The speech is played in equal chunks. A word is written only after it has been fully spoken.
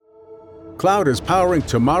cloud is powering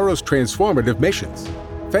tomorrow's transformative missions.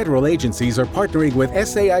 Federal agencies are partnering with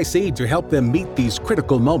SAIC to help them meet these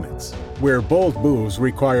critical moments, where bold moves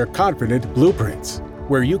require confident blueprints,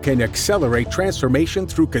 where you can accelerate transformation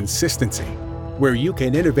through consistency, where you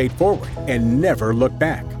can innovate forward and never look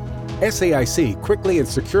back. SAIC quickly and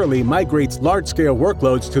securely migrates large-scale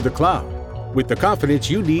workloads to the cloud with the confidence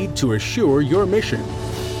you need to assure your mission.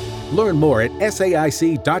 Learn more at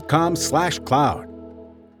saic.com/cloud.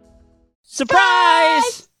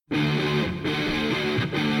 Surprise!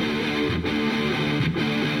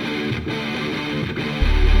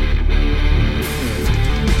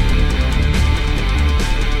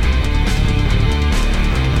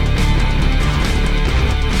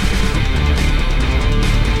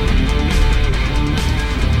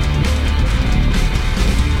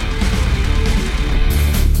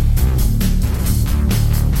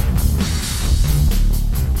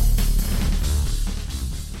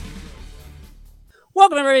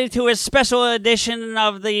 Welcome, everybody, to a special edition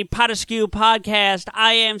of the Pot Askew podcast.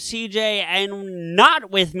 I am CJ, and not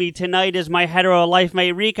with me tonight is my hetero life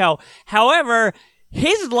mate, Rico. However,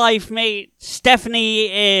 his life mate, Stephanie,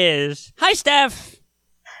 is. Hi, Steph.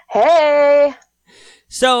 Hey.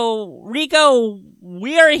 So, Rico,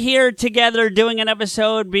 we are here together doing an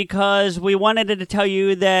episode because we wanted to tell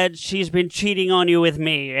you that she's been cheating on you with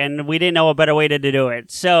me, and we didn't know a better way to do it.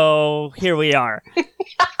 So, here we are.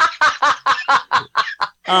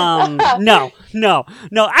 No.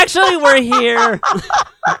 Actually, we're here.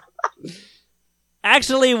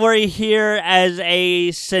 We're here as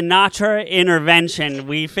a Sinatra intervention.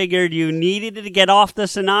 We figured you needed to get off the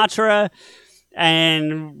Sinatra,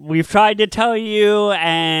 and we've tried to tell you,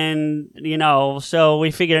 and, so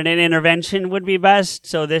we figured an intervention would be best,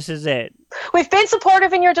 so this is it. We've been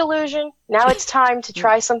supportive in your delusion. Now it's time to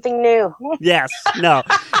try something new. Yes. No.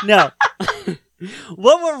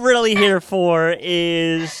 What we're really here for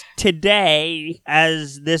is today,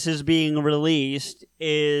 as this is being released,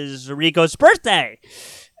 is Rico's birthday.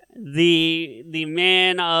 The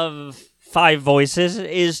man of 5 voices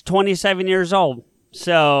is 27 years old.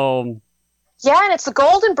 So... yeah, and it's the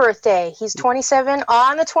golden birthday. He's 27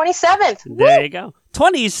 on the 27th. There Woo! you go.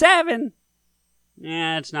 27?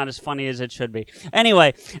 Yeah, it's not as funny as it should be.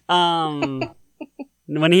 Anyway,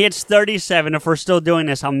 when he hits 37, if we're still doing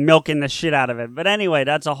this, I'm milking the shit out of it. But anyway,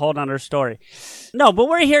 that's a whole nother story. No, but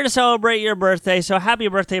we're here to celebrate your birthday, so happy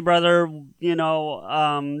birthday, brother. You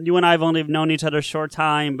and I have only known each other a short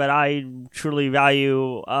time, but I truly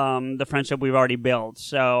value the friendship we've already built.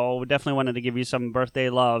 So definitely wanted to give you some birthday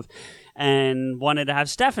love and wanted to have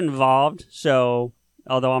Steph involved. So,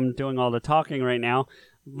 although I'm doing all the talking right now.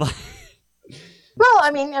 But well,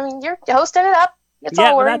 I mean, you're hosting it up. It's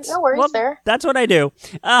all words. No worries there. That's what I do.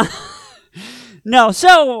 No,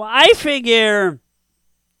 so I figure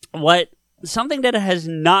something that has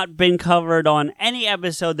not been covered on any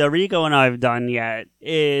episode that Rico and I have done yet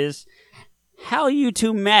is how you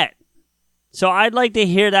two met. So I'd like to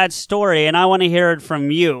hear that story, and I want to hear it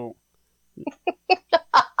from you.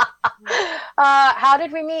 How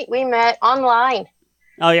did we meet? We met online.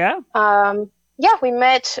 Oh, yeah? Yeah, we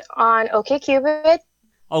met on OkCupid.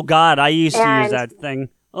 Oh, God, I used to use that thing.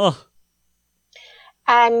 Ugh.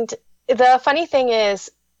 And the funny thing is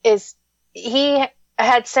he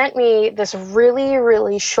had sent me this really,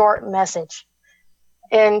 really short message.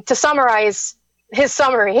 And to summarize his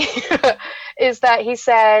summary is that he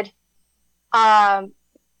said, I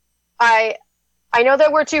know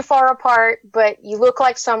that we're too far apart, but you look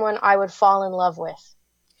like someone I would fall in love with.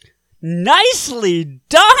 Nicely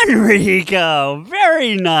done, Rico.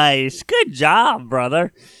 Very nice. Good job,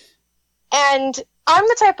 brother. And I'm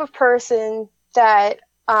the type of person that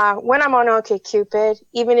when I'm on OkCupid,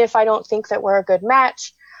 even if I don't think that we're a good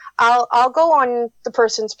match, I'll go on the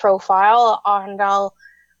person's profile and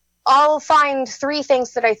I'll find 3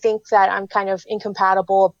 things that I think that I'm kind of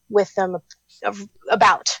incompatible with them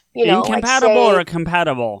about. Incompatible or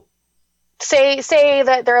compatible? Say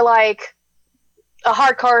that they're like a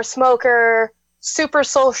hardcore smoker, super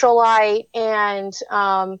socialite, and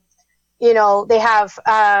they have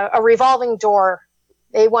a revolving door.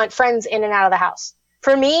 They want friends in and out of the house.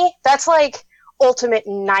 For me, that's like ultimate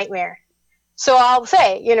nightmare. So I'll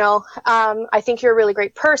say, I think you're a really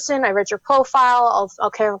great person. I read your profile.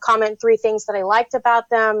 I'll kind of comment 3 things that I liked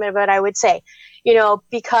about them. But I would say,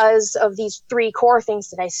 because of these 3 core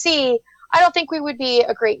things that I see, I don't think we would be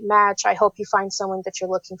a great match. I hope you find someone that you're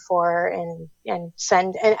looking for and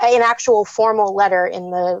send an actual formal letter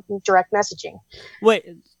in the direct messaging. Wait,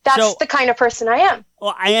 that's the kind of person I am.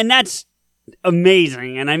 Well, and that's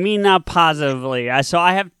amazing, and I mean that positively. So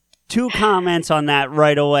I have two comments on that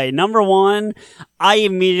right away. Number one, I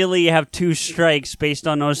immediately have 2 strikes based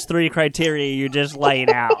on those 3 criteria you just laid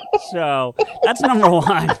out. So that's number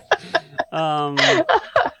one. And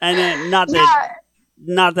then not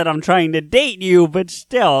that I'm trying to date you, but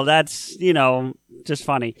still, that's, just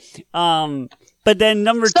funny. But then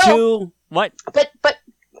number 2, what? But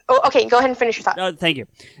okay, go ahead and finish your thought. Oh, thank you.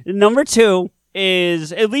 Number 2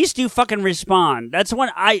 is at least you fucking respond. That's when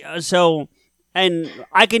and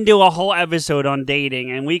I can do a whole episode on dating,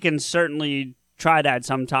 and we can certainly try that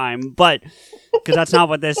sometime, but because that's not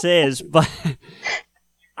what this is. But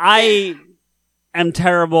I am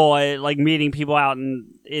terrible at like meeting people out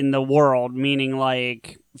in the world, meaning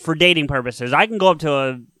like for dating purposes. I can go up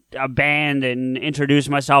to a band and introduce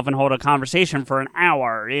myself and hold a conversation for an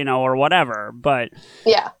hour, or whatever. But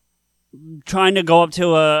yeah. Trying to go up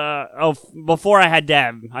to before I had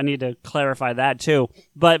Deb, I need to clarify that too.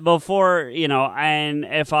 But before, and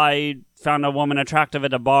if I found a woman attractive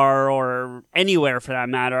at a bar or anywhere for that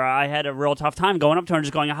matter, I had a real tough time going up to her and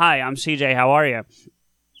just going, "Hi, I'm CJ, how are you?"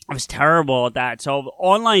 I was terrible at that. So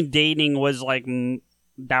online dating was like,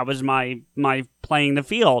 that was my playing the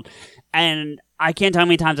field. And I can't tell how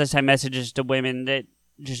many times I sent messages to women that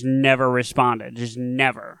just never responded, just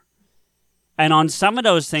never. And on some of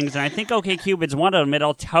those things, and I think OkCupid's one of them,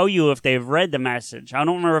 it'll tell you if they've read the message. I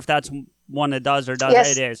don't remember if that's one that does or doesn't.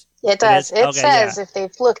 Yes, it is. It does. It says if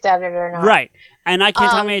they've looked at it or not. Right. And I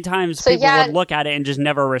can't tell how many times people yeah. would look at it and just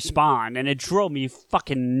never respond. And it drove me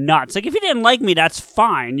fucking nuts. Like, if you didn't like me, that's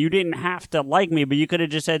fine. You didn't have to like me, but you could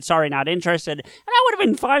have just said, "Sorry, not interested." And I would have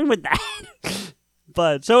been fine with that.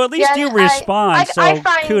 But, so at least you respond,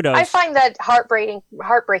 kudos. I find that heartbreaking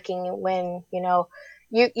when, you know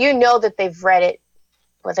that they've read it,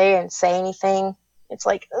 but they didn't say anything. It's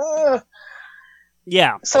like, ugh.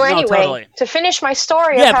 Yeah. So anyway, totally. To finish my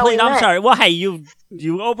story yeah, of how please, we I'm met, sorry. Well, hey, you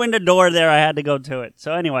opened a door there. I had to go to it.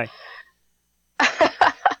 So anyway.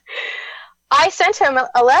 I sent him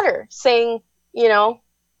a letter saying, these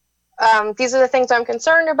are the things I'm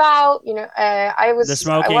concerned about. I wasn't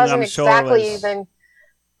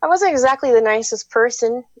exactly the nicest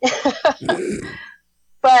person.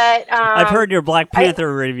 But I've heard your Black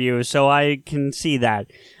Panther review, so I can see that.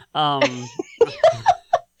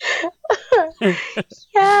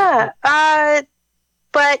 Yeah,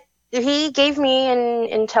 but he gave me an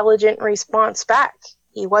intelligent response back.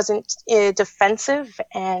 He wasn't defensive,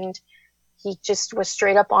 and he just was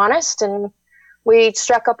straight up honest. And we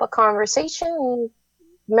struck up a conversation, and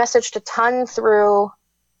messaged a ton through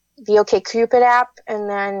the OkCupid app, and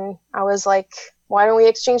then I was like, "Why don't we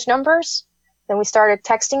exchange numbers?" Then we started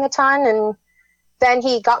texting a ton, and then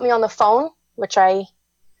he got me on the phone, which I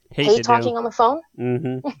hate talking on the phone.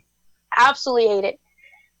 Mm-hmm. Absolutely hate it.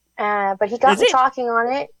 But he got me talking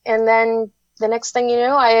on it, and then the next thing you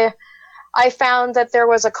know, I found that there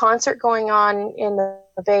was a concert going on in the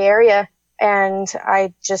Bay Area, and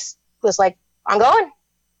I just was like, "I'm going."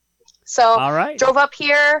 So all right. Drove up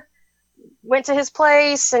here, went to his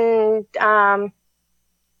place, and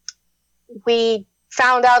we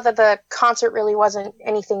found out that the concert really wasn't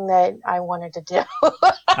anything that I wanted to do.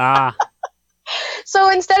 So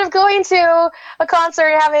instead of going to a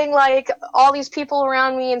concert, having like all these people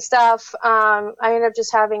around me and stuff, I ended up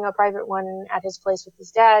just having a private one at his place with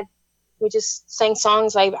his dad. We just sang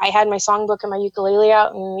songs. I had my songbook and my ukulele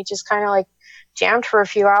out, and we just kind of like jammed for a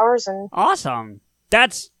few hours. And awesome.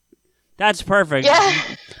 That's perfect.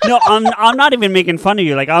 Yeah. No, I'm not even making fun of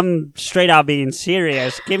you. Like, I'm straight out being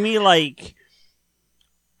serious. Give me like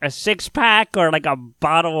a 6-pack or like a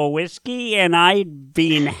bottle of whiskey, and I'd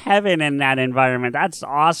be in heaven in that environment. That's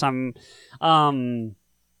awesome.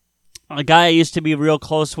 A guy I used to be real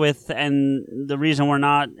close with, and the reason we're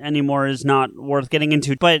not anymore is not worth getting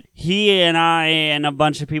into, but he and I and a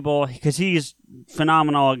bunch of people, because he's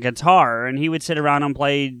phenomenal at guitar, and he would sit around and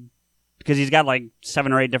play, because he's got like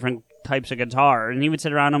 7 or 8 different types of guitar, and he would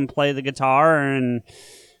sit around and play the guitar, and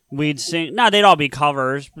we'd sing. No, they'd all be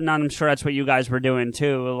covers. I'm sure that's what you guys were doing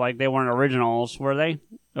too. Like, they weren't originals, were they?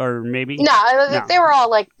 Or maybe? No, they were all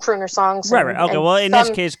like crooner songs. Right. Okay. Well, in this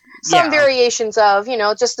case, some variations of,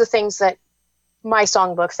 just the things that my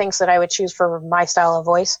songbook thinks that I would choose for my style of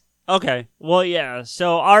voice. Okay. Well, yeah.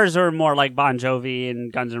 So ours are more like Bon Jovi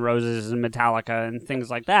and Guns N' Roses and Metallica and things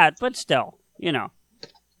like that. But still,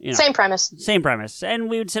 Same premise. Same premise. And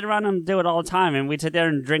we would sit around and do it all the time. And we'd sit there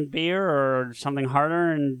and drink beer or something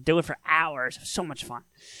harder and do it for hours. It was so much fun.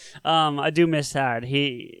 I do miss that.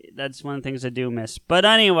 That's one of the things I do miss. But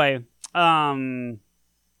anyway,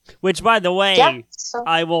 which, by the way,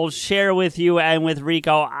 I will share with you and with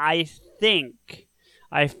Rico, I think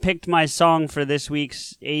I've picked my song for this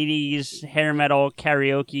week's 80s hair metal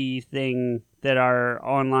karaoke thing that our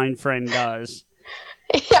online friend does.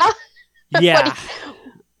 Yeah. Yeah.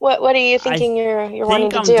 What are you thinking you're wanting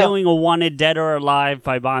to do? I think I'm doing a Wanted Dead or Alive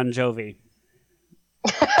by Bon Jovi.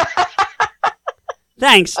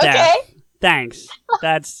 Thanks, Steph. Okay. Thanks.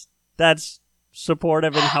 That's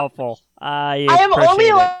supportive and helpful. I am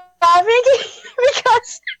only laughing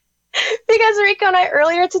because Rico and I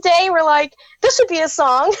earlier today were like, this would be a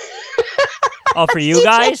song. Oh, for you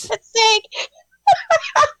guys?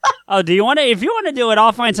 Oh, do you want to? If you want to do it,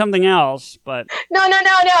 I'll find something else. But no.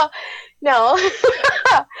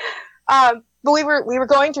 But we were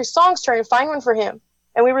going through songs trying to find one for him,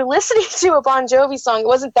 and we were listening to a Bon Jovi song. It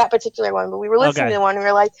wasn't that particular one, but we were listening to one, and we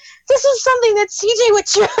were like, "This is something that CJ would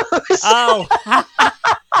choose." Oh,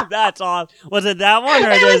 that's awesome. Was it that one, or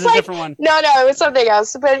was it a different one? No, it was something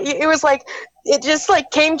else. But it was like it just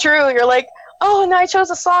like came true. You're like, oh, and I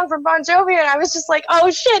chose a song from Bon Jovi, and I was just like,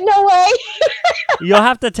 oh shit, no way. You'll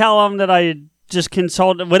have to tell him that I just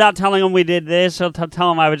consulted, without telling him we did this, I'll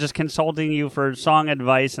tell him I was just consulting you for song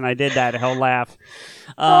advice, and I did that. He'll laugh.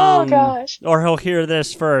 Oh, gosh. Or he'll hear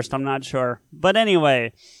this first, I'm not sure. But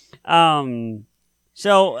anyway, okay,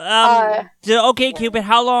 Cupid,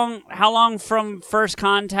 how long from first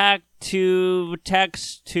contact to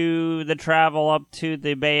text to the travel up to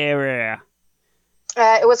the Bay Area?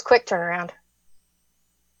 It was quick turnaround.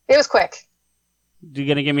 It was quick. You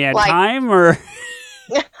gonna give me a time, or?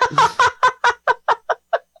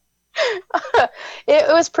 It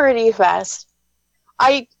was pretty fast.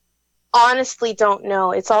 I honestly don't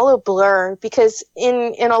know. It's all a blur because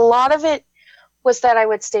in a lot of it was that I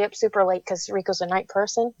would stay up super late because Rico's a night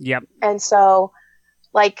person. Yep. And so,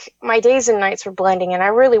 like, my days and nights were blending, and I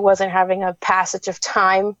really wasn't having a passage of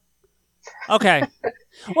time. Okay.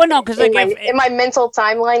 Well, no, because in my mental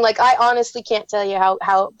timeline, like, I honestly can't tell you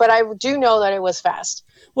how, but I do know that it was fast.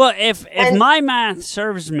 Well, if my math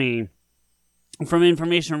serves me, from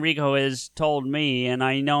information Rico has told me, and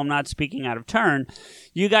I know I'm not speaking out of turn,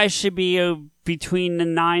 you guys should be between the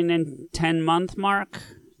 9 and 10 month mark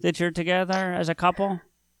that you're together as a couple,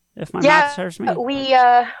 if my math serves me.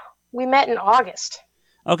 We met in August.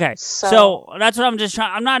 Okay, so that's what I'm just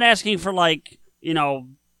trying. I'm not asking for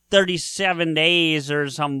 37 days or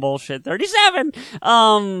some bullshit. 37.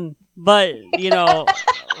 But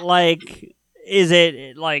is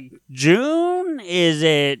it June? Is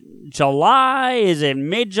it July? Is it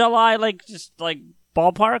mid-July? Just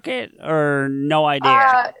ballpark it, or no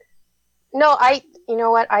idea? No, you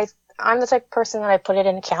know what? I'm the type of person that I put it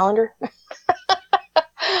in a calendar.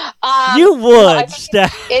 You would,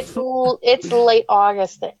 Steph. It's late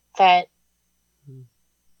August that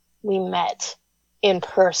we met in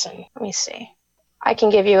person. Let me see. I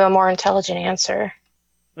can give you a more intelligent answer.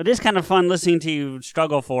 It is kind of fun listening to you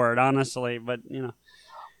struggle for it, honestly, but,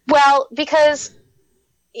 Well, because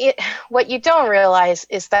what you don't realize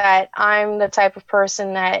is that I'm the type of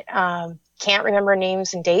person that can't remember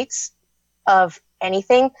names and dates of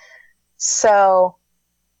anything. So,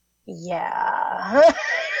 yeah.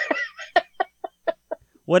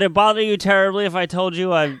 Would it bother you terribly if I told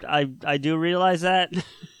you I do realize that?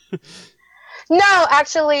 No,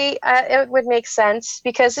 actually, it would make sense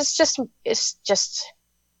because it's just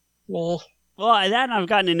me. Well, I've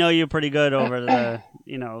gotten to know you pretty good over the,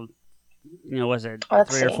 was it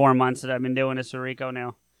 3 or 4 months that I've been doing this with Rico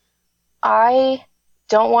now? I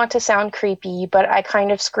don't want to sound creepy, but I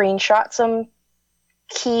kind of screenshot some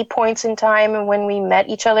key points in time and when we met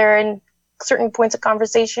each other in certain points of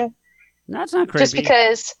conversation. That's not creepy. Just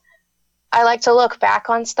because I like to look back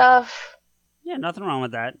on stuff. Yeah, nothing wrong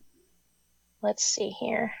with that. Let's see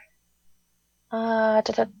here. Oh,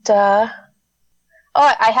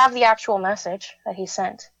 I have the actual message that he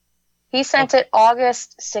sent. He sent it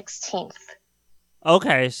August 16th.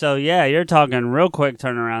 Okay, so yeah, you're talking real quick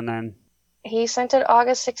turnaround then. He sent it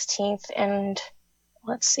August 16th, and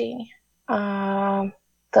let's see. The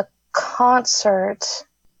concert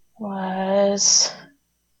was...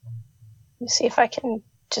 Let me see if I can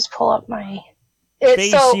just pull up my...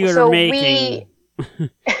 making.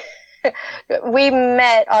 We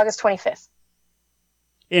met August 25th.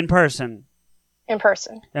 In person? In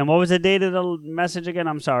person. And what was the date of the message again?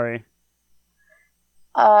 I'm sorry.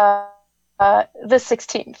 The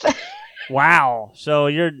 16th. Wow. So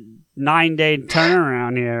you're 9-day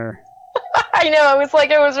turnaround here. I know. It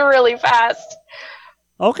was really fast.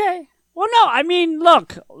 Okay. Well, no, I mean,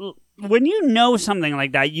 look, when you know something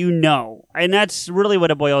like that, you know. And that's really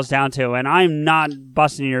what it boils down to. And I'm not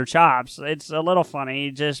busting your chops. It's a little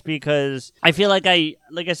funny just because I feel like I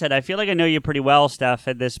feel like I know you pretty well, Steph,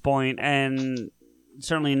 at this point. And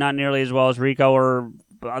certainly not nearly as well as Rico or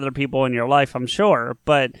other people in your life, I'm sure.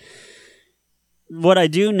 But what I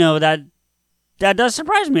do know that does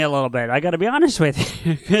surprise me a little bit. I got to be honest with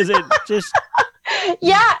you, because it just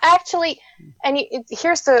yeah, actually, and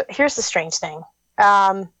here's the strange thing.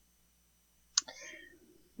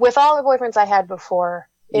 With all the boyfriends I had before,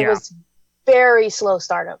 it was very slow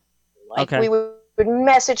startup. Like we would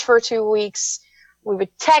message for 2 weeks, we would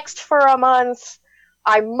text for a month.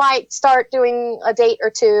 I might start doing a date or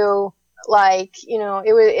two. Like,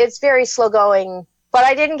 it's very slow going. But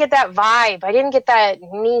I didn't get that vibe. I didn't get that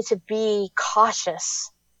need to be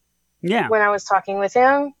cautious. Yeah. When I was talking with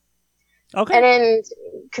him. Okay. And then,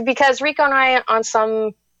 because Rico and I, on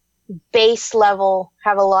some base level,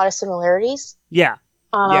 have a lot of similarities. Yeah.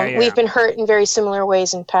 We've been hurt in very similar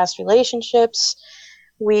ways in past relationships.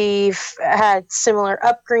 We've had similar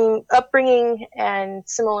upbringing and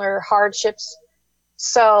similar hardships.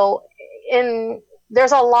 So,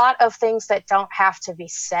 there's a lot of things that don't have to be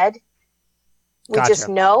said. We just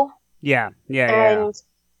know. Yeah. And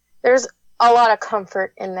there's a lot of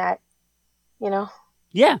comfort in that,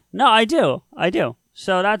 Yeah, no, I do.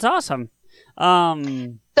 So that's awesome. So,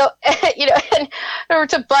 and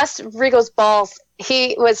to bust Rico's balls,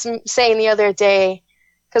 he was saying the other day,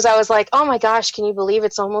 because I was like, oh my gosh, can you believe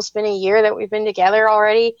it's almost been a year that we've been together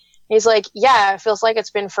already? And he's like, yeah, it feels like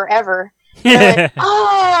it's been forever. And I went,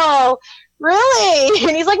 oh, really?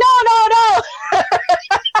 And he's like, no.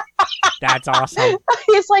 That's awesome.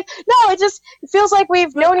 He's like, no, it feels like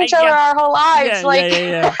we've known each other our whole lives.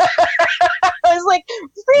 Yeah. I was like,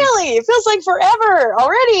 really? It feels like forever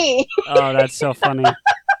already. Oh, that's so funny.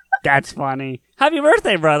 That's funny. Happy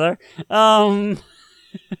birthday, brother. No,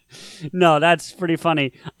 that's pretty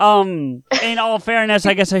funny. In all fairness,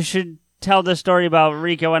 I guess I should tell the story about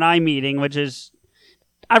Rico and I meeting, which is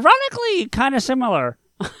ironically kind of similar.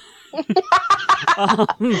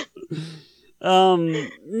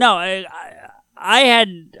 No, I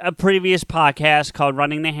had a previous podcast called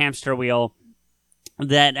Running the Hamster Wheel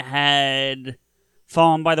that had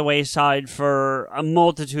fallen by the wayside for a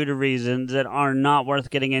multitude of reasons that are not worth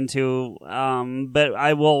getting into, but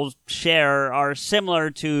I will share are similar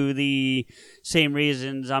to the same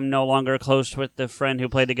reasons I'm no longer close with the friend who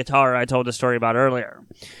played the guitar I told the story about earlier.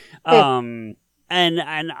 And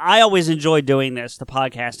I always enjoyed doing this, the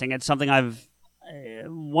podcasting. It's something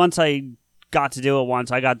once I got to do it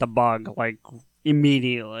once, I got the bug, like,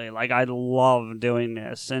 immediately. Like, I love doing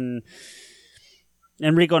this. And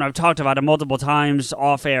Rico and I've talked about it multiple times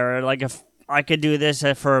off air. Like, if I could do this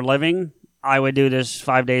for a living, I would do this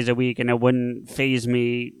 5 days a week, and it wouldn't faze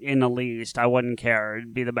me in the least. I wouldn't care.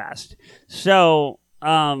 It'd be the best. So,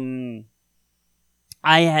 I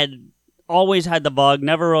had always had the bug,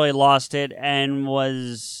 never really lost it, and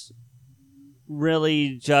was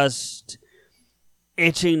really just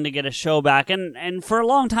itching to get a show back. And for a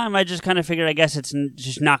long time, I just kind of figured, I guess it's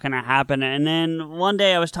just not going to happen. And then one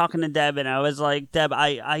day I was talking to Deb, and I was like, Deb,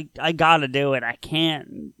 I got to do it. I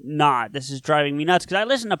can't not. This is driving me nuts, because I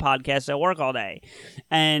listen to podcasts at work all day.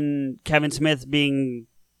 And Kevin Smith being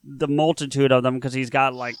the multitude of them, because he's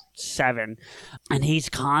got like 7, and he's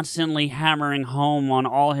constantly hammering home on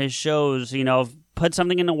all his shows, put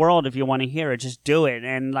something in the world if you want to hear it, just do it.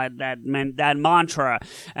 And like that mantra,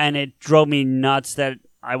 and it drove me nuts that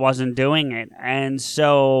I wasn't doing it. And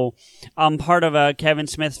so I'm part of a Kevin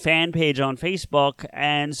Smith fan page on Facebook,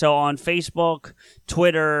 and so on Facebook,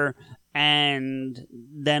 Twitter, and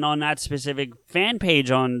then on that specific fan page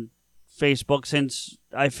on Facebook, since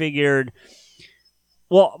I figured,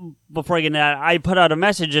 well, before I get into that, I put out a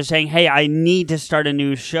message just saying, hey, I need to start a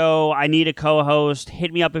new show. I need a co-host.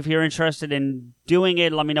 Hit me up if you're interested in doing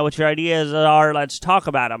it. Let me know what your ideas are. Let's talk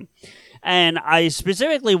about them. And I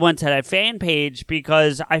specifically went to that fan page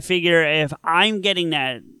because I figure if I'm getting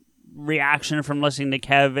that reaction from listening to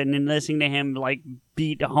Kevin and listening to him like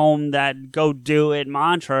beat home that go do it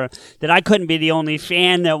mantra, that I couldn't be the only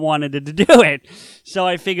fan that wanted to do it. So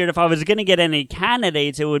I figured if I was going to get any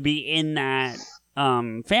candidates, it would be in that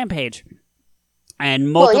fan page.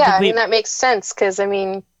 And multiple I mean, that makes sense, because I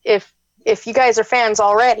mean, if you guys are fans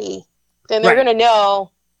already, then they're gonna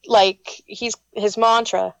know like his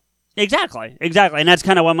mantra. Exactly, and that's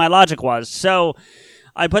kind of what my logic was. So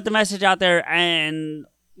I put the message out there, and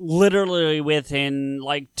literally within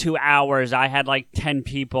like 2 hours, I had like 10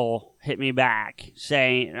 people hit me back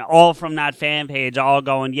saying, all from that fan page, all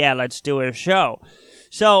going, yeah, let's do a show.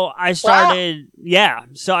 So I started,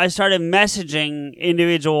 so I started messaging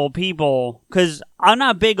individual people, because I'm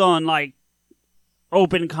not big on, like,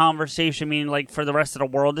 open conversation, meaning, like, for the rest of the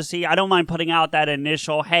world to see. I don't mind putting out that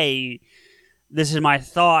initial, hey, this is my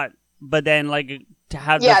thought, but then, like, to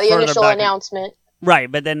have the initial announcement.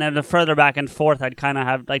 Right, but then the further back and forth, I'd kind of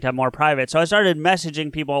have like to have more private. So I started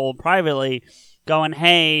messaging people privately, going,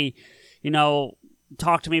 "Hey,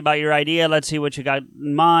 talk to me about your idea. Let's see what you got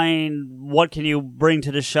in mind. What can you bring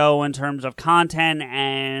to the show in terms of content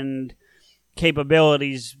and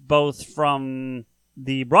capabilities, both from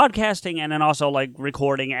the broadcasting and then also like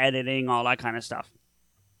recording, editing, all that kind of stuff."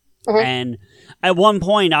 Mm-hmm. And at one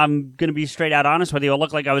point, I'm going to be straight out honest with you, it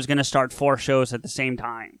looked like I was going to start 4 shows at the same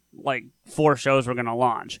time. Like 4 shows were going to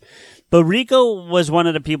launch. But Rico was one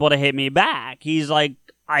of the people to hit me back. He's like,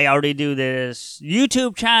 I already do this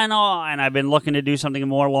YouTube channel, and I've been looking to do something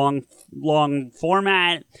more long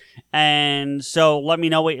format. And so let me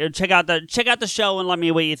know check out the show and let me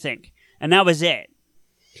know what you think. And that was it.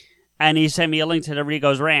 And he sent me a link to the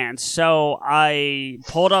Rico's Rants. So I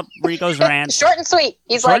pulled up Rico's Rants. Short and sweet.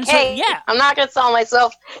 He's like, hey, yeah. I'm not going to sell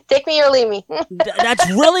myself. Take me or leave me. That's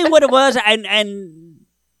really what it was. And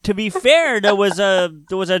to be fair, there was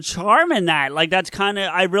a charm in that. Like, that's kind of,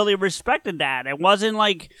 I really respected that. It wasn't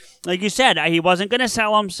like you said, he wasn't going to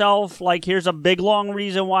sell himself. Like, here's a big, long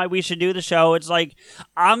reason why we should do the show. It's like,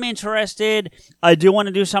 I'm interested. I do want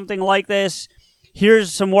to do something like this.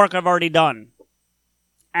 Here's some work I've already done.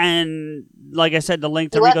 And like I said, the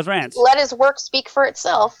link to Rico's Rants. Let his work speak for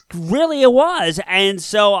itself. Really, it was. And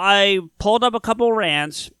so I pulled up a couple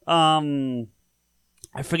rants. I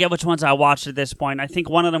forget which ones I watched at this point. I think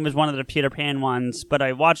one of them was one of the Peter Pan ones, but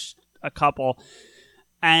I watched a couple.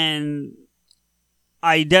 And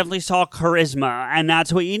I definitely saw charisma. And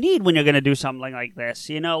that's what you need when you're going to do something like this.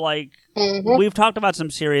 Mm-hmm. We've talked about some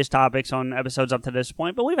serious topics on episodes up to this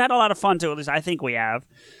point, but we've had a lot of fun too. At least I think we have.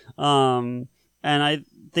 And I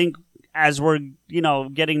think as we're,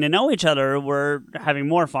 getting to know each other, we're having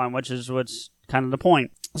more fun, which is what's kind of the point.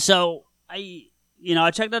 So I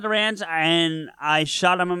checked out the rants and I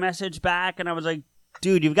shot him a message back and I was like,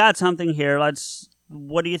 dude, you've got something here.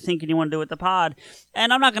 What do you think you want to do with the pod?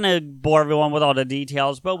 And I'm not going to bore everyone with all the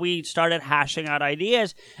details, but we started hashing out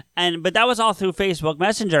ideas. But that was all through Facebook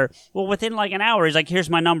Messenger. Well, within like an hour, he's like, here's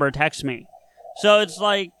my number, text me. So it's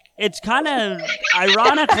like, it's kind of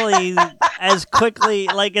ironically as quickly,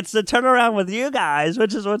 like it's the turnaround with you guys,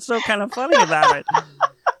 which is what's so kind of funny about it.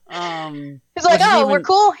 He's like, we're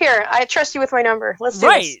cool here. I trust you with my number. Let's do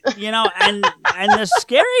this. Right. And the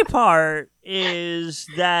scary part is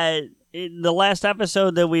that in the last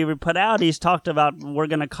episode that we put out, he's talked about we're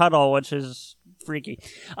going to cuddle, which is freaky.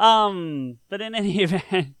 But in any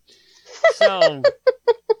event, so...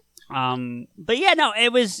 but yeah, no,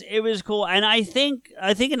 it was cool. And I think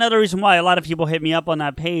another reason why a lot of people hit me up on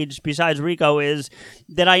that page besides Rico is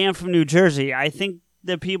that I am from New Jersey. I think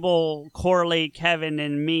that people correlate Kevin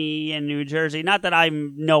and me in New Jersey. Not that I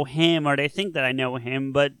know him or they think that I know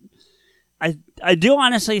him, but I do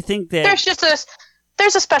honestly think that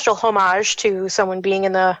there's a special homage to someone being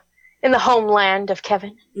in the homeland of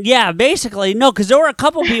Kevin. Yeah, basically. No, because there were a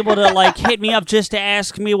couple people that hit me up just to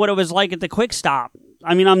ask me what it was like at the Quick Stop.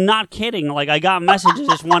 I mean, I'm not kidding. Like, I got messages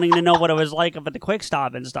just wanting to know what it was like up at the Quick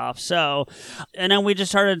Stop and stuff. So, and then we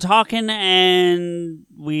just started talking, and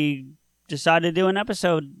we decided to do an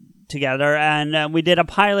episode together. And we did a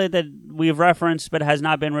pilot that we've referenced but has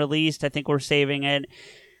not been released. I think we're saving it.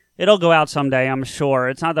 It'll go out someday, I'm sure.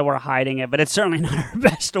 It's not that we're hiding it, but it's certainly not our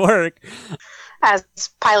best work. As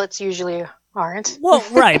pilots usually aren't. Well,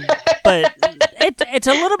 right. But it's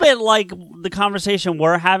a little bit like the conversation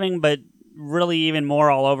we're having, but really even more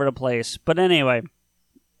all over the place. But anyway,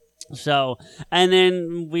 so, and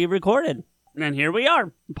then we recorded, and here we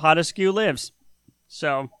are. Pod Askew lives.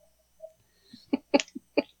 So,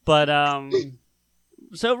 but,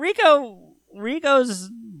 so Rico's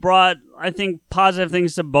brought, I think, positive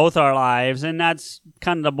things to both our lives, and that's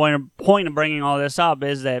kind of the point of bringing all this up,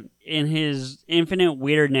 is that in his infinite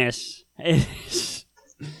weirdness, is,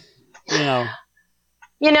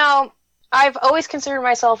 I've always considered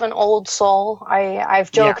myself an old soul.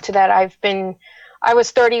 I've joked that I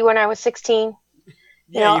was 30 when I was 16.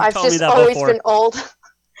 I've just always been old.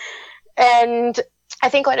 And I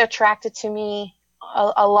think what attracted to me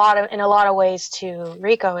in a lot of ways to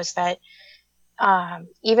Rico is that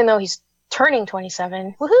even though he's turning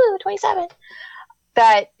 27, woohoo, 27,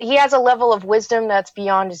 that he has a level of wisdom that's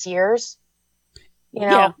beyond his years.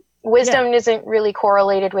 Wisdom isn't really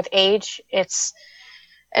correlated with age.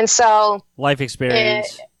 And so life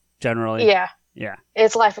experience generally. Yeah.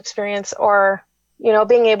 It's life experience, or,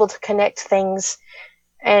 being able to connect things.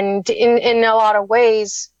 And in a lot of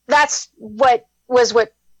ways, that's what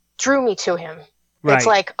drew me to him. Right. It's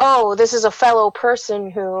like, this is a fellow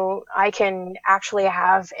person who I can actually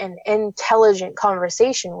have an intelligent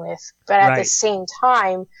conversation with. But at the same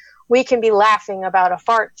time, we can be laughing about a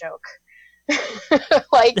fart joke.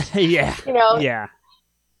 Like, Yeah. you know, Yeah.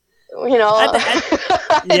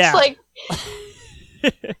 It's Yeah. like,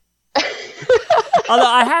 Although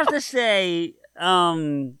I have to say,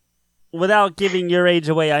 without giving your age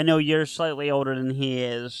away, I know you're slightly older than he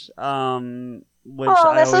is. Which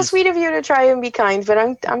oh, that's so always... sweet of you to try and be kind, but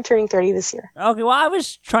I'm turning 30 this year. Okay, well, I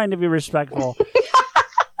was trying to be respectful.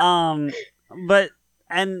 But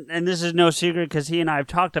and this is no secret because he and I have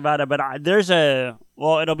talked about it. But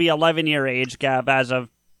it'll be 11-year age gap as of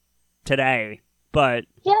today. But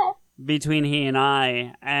Yeah. between he and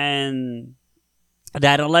I, and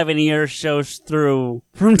that 11 years shows through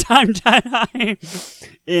from time to time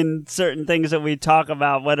in certain things that we talk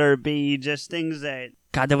about, whether it be just things that,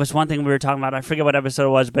 God, there was one thing we were talking about, I forget what episode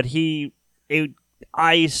it was, but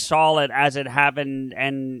I saw it as it happened,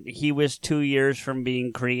 and he was 2 years from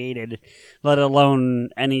being created, let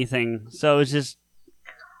alone anything. So it was just...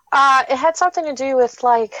 It had something to do with,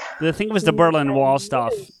 like... I think it was the Berlin Wall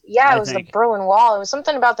stuff. Yeah, it was the Berlin Wall. It was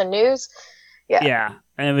something about the news. Yeah. Yeah,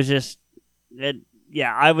 and it was just...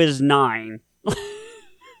 I was 9.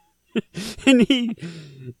 And he,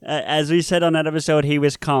 as we said on that episode, he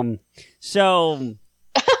was cum. So,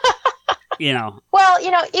 Well,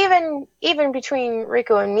 even between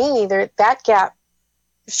Rico and me, that gap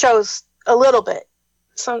shows a little bit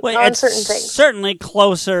on certain things. Certainly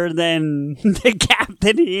closer than the gap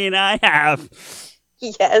that he and I have.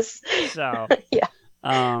 Yes. So, yeah,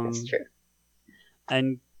 that's true.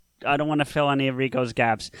 And I don't want to fill any of Rico's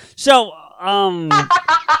gaps. So,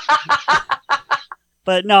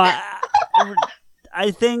 but no, I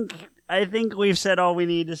think we've said all we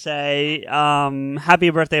need to say. Happy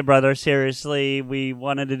birthday, brother. Seriously, we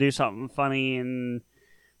wanted to do something funny and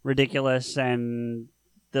ridiculous and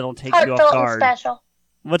that'll take you off guard. Heartfelt and special.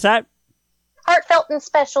 What's that? Heartfelt and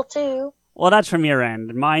special, too. Well, that's from your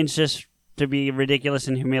end. Mine's just to be ridiculous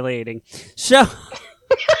and humiliating. So...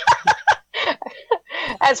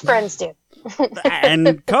 As friends do.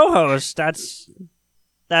 And co-host, that's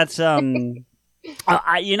you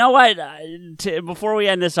know what? Before we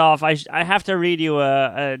end this off, I have to read you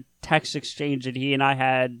a text exchange that he and I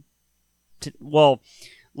had,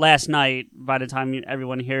 last night, by the time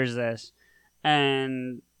everyone hears this.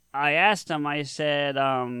 And I asked him, I said,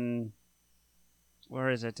 where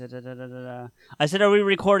is it? I said, are we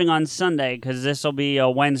recording on Sunday? Because this will be a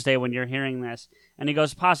Wednesday when you're hearing this. And he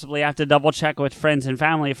goes, possibly. I have to double check with friends and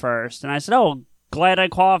family first. And I said, oh, glad I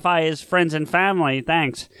qualify as friends and family.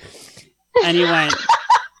 Thanks. And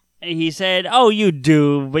he said, oh, you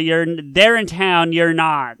do, but they're in town. You're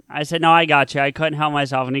not. I said, no, I got you. I couldn't help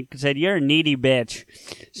myself. And he said, you're a needy bitch.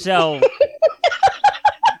 So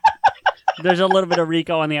there's a little bit of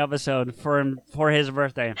Rico on the episode for his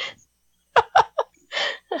birthday.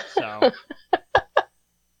 So.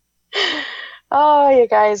 Oh, you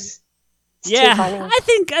guys. Yeah, I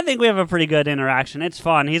think we have a pretty good interaction. It's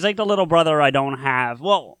fun. He's like the little brother I don't have.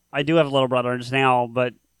 Well, I do have a little brother just now,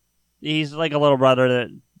 but he's like a little brother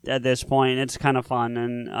at this point. It's kind of fun,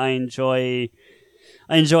 and I enjoy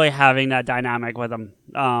having that dynamic with him.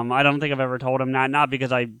 I don't think I've ever told him that, not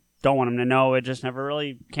because I don't want him to know. It just never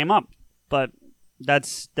really came up. But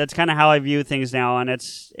that's kind of how I view things now, and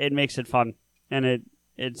it makes it fun, and it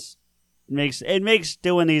makes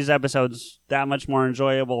doing these episodes that much more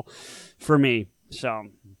enjoyable for me. So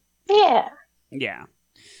yeah.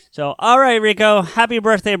 So all right, Rico, happy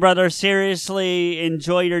birthday, brother. Seriously,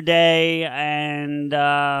 enjoy your day, and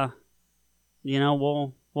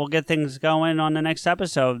we'll get things going on the next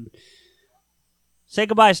episode. Say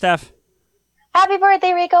goodbye, Steph. Happy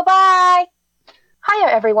birthday, Rico. Bye. Hiya,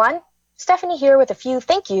 everyone. Stephanie here with a few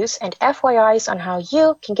thank yous and FYIs on how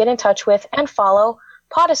you can get in touch with and follow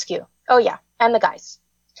Podescue. Oh yeah, and the guys.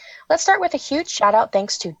 Let's start with a huge shout out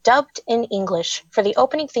thanks to Dubbed in English for the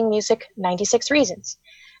opening theme music, 96 Reasons.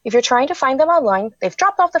 If you're trying to find them online, they've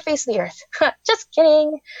dropped off the face of the earth. Just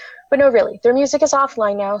kidding. But no, really, their music is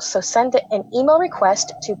offline now, so send an email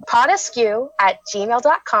request to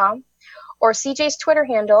podescue@gmail.com or CJ's Twitter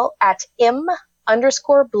handle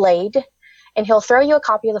 @im_blade, and he'll throw you a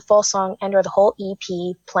copy of the full song and or the whole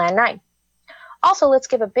EP, Plan 9. Also, let's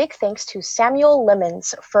give a big thanks to Samuel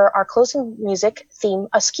Lemons for our closing music theme,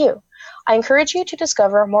 Askew. I encourage you to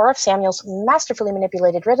discover more of Samuel's masterfully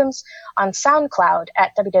manipulated rhythms on SoundCloud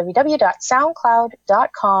at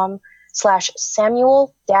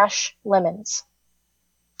www.soundcloud.com/Samuel-Lemons.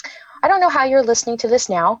 I don't know how you're listening to this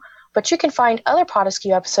now, but you can find other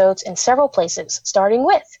Podescue episodes in several places, starting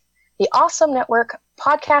with the awesome network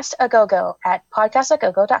Podcast A Go-Go at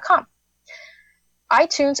podcastagogo.com.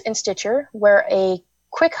 iTunes and Stitcher, where a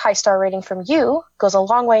quick high star rating from you goes a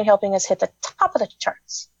long way in helping us hit the top of the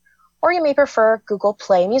charts. or you may prefer Google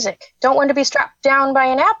Play Music. Don't want to be strapped down by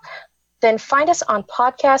an app? Then find us on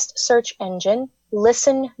podcast search engine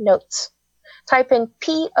Listen Notes. Type in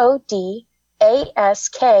PODASKEW,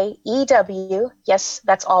 yes,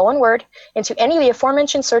 that's all one word, into any of the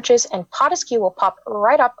aforementioned searches, and Pod Askew will pop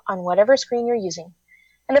right up on whatever screen you're using.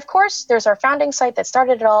 And of course, there's our founding site that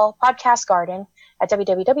started it all, Podcast Garden, at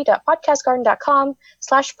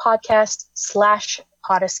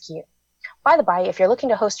www.podcastgarden.com/podcast/podaskew. By the by, if you're looking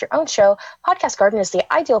to host your own show, Podcast Garden is the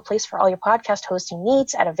ideal place for all your podcast hosting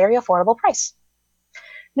needs at a very affordable price.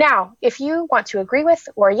 Now, if you want to agree with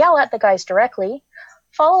or yell at the guys directly,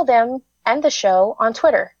 follow them and the show on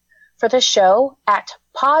Twitter. For the show, at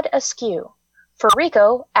Pod Askew. For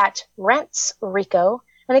Rico, at Rants Rico.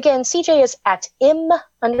 And again, CJ is at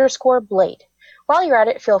im_Blade. While you're at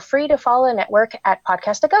it, feel free to follow the network at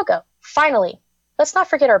Podcast A Go-Go. Finally, let's not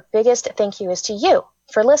forget our biggest thank you is to you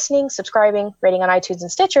for listening, subscribing, rating on iTunes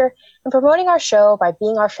and Stitcher, and promoting our show by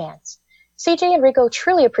being our fans. CJ and Rico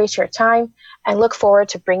truly appreciate your time and look forward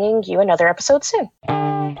to bringing you another episode soon.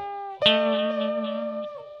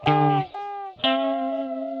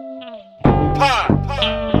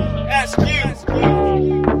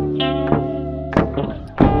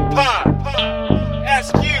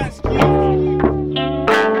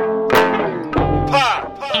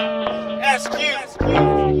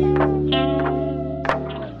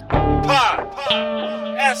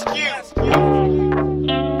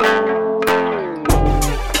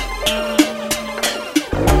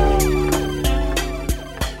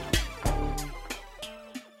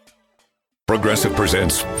 Progressive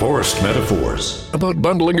presents Forced Metaphors about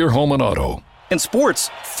bundling your home and auto. In sports,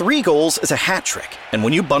 3 goals is a hat trick. And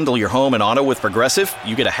when you bundle your home and auto with Progressive,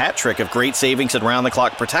 you get a hat trick of great savings and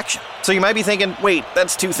round-the-clock protection. So you might be thinking, wait,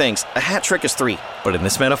 that's 2 things. A hat trick is 3. But in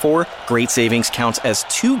this metaphor, great savings counts as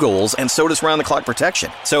 2 goals, and so does round-the-clock protection.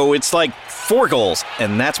 So it's like 4 goals,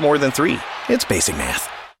 and that's more than 3. It's basic math.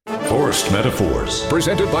 Forced Metaphors,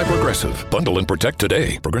 presented by Progressive. Bundle and protect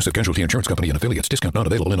today. Progressive Casualty Insurance Company and affiliates. Discount not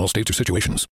available in all states or situations.